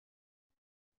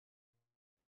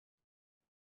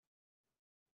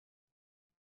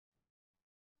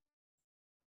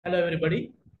Hello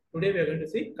everybody. Today we are going to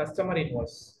see customer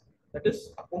invoice, that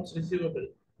is accounts receivable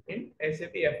in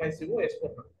SAP FICO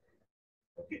S4.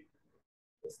 Okay.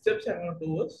 The steps I'm going to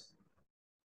do is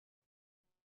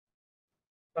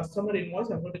customer invoice.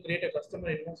 I'm going to create a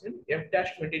customer invoice in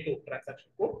F-22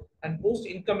 transaction code and post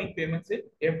incoming payments in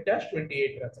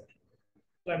F-28 transaction.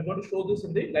 So I'm going to show this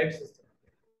in the live system.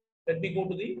 Let me go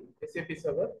to the SAP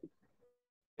server,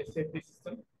 SAP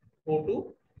system, go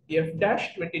to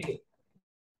F-22.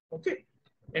 Okay.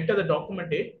 Enter the document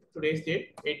date, today's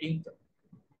date, 18th.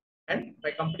 And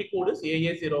my company code is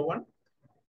AA01.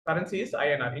 Currency is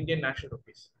INR, Indian National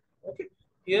Rupees. Okay.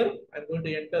 Here I'm going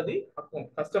to enter the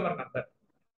account, customer number.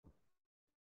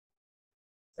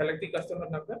 Select the customer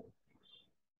number.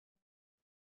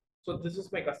 So this is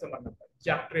my customer number,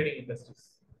 Jack Trading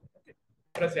Industries. Okay.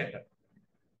 Press enter.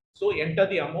 So enter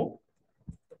the amount,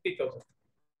 50,000.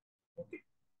 Okay.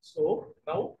 So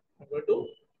now I'm going to,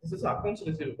 this is accounts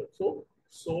receivable. So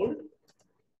sold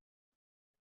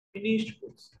finished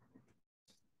goods.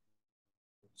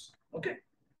 Okay.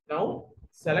 Now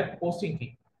select posting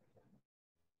fee.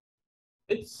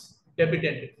 It's debit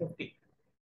entry, 50.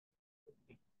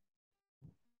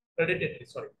 Credit entry,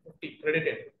 sorry, 50, credit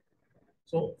entry.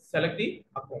 So select the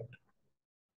account.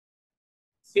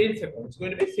 Sales account. It's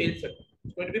going to be sales account.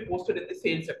 It's going to be posted in the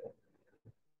sales account.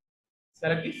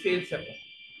 Select the sales account.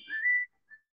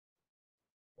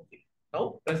 Okay.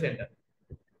 Now press enter.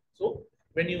 So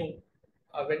when you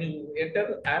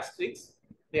enter asterisk,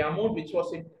 the amount which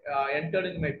was entered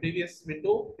in my previous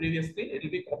window, previous screen, it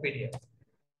will be copied here.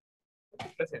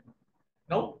 Okay, press enter.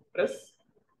 Now press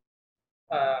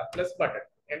plus button.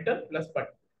 Enter plus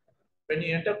button. When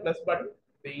you enter plus button,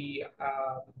 the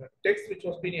text which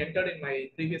was being entered in my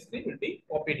previous screen will be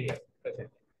copied here. Press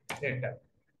enter. Enter.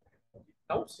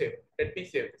 Now save. Let me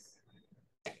save this.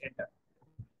 Enter.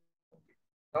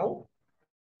 Now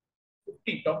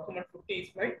 50, document 50 is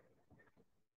my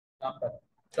number,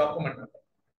 document number.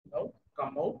 Now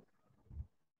come out,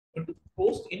 going to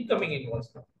post incoming invoice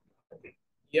now. Okay.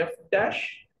 F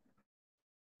dash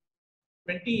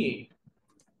 28.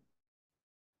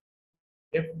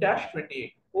 F dash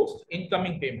 28. Post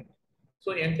incoming payment.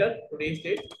 So enter today's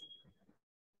date.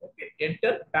 Okay.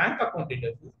 Enter bank account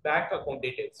details. Bank account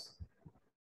details.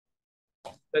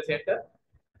 Let's enter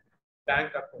bank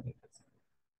account details.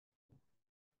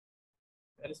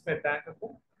 Where is my bank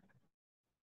account?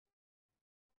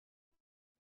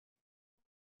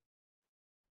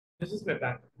 This is my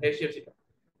bank, HDFC.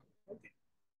 Okay.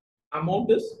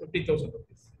 Amount is 50,000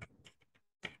 rupees.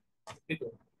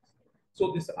 50,000.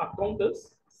 So this account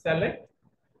is select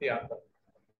the other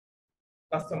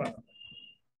customer number.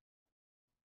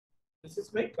 This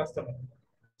is my customer number,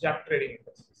 Jack Trading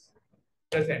Industries.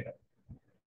 Press enter.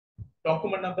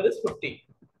 Document number is 50.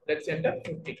 Let's enter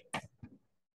 50.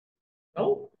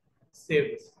 Now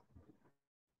save this.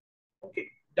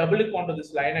 Okay. Double click onto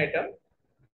this line item.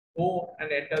 Go and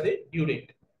enter the due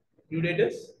date. Due date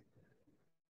is,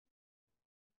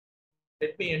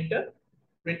 let me enter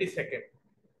 22nd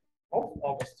of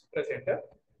August. Press enter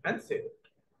and save it.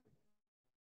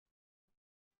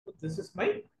 So this is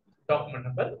my document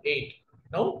number 8.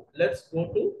 Now let's go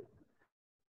to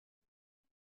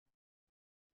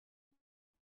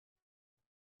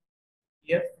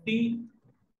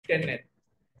FD10N.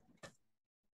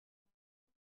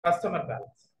 Customer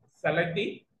balance. Select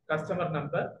the customer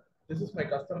number. This is my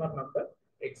customer number.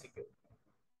 Execute.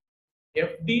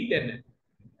 FD10N.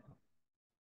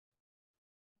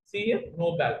 See here,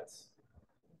 no balance.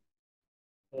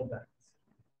 No balance.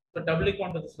 So double click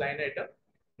onto this line item.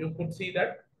 You could see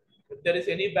that if there is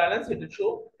any balance, it will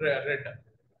show red.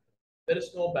 There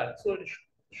is no balance, so it is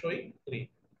showing green.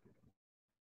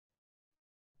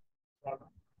 You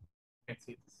can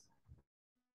see this.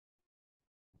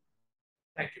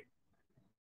 Thank you.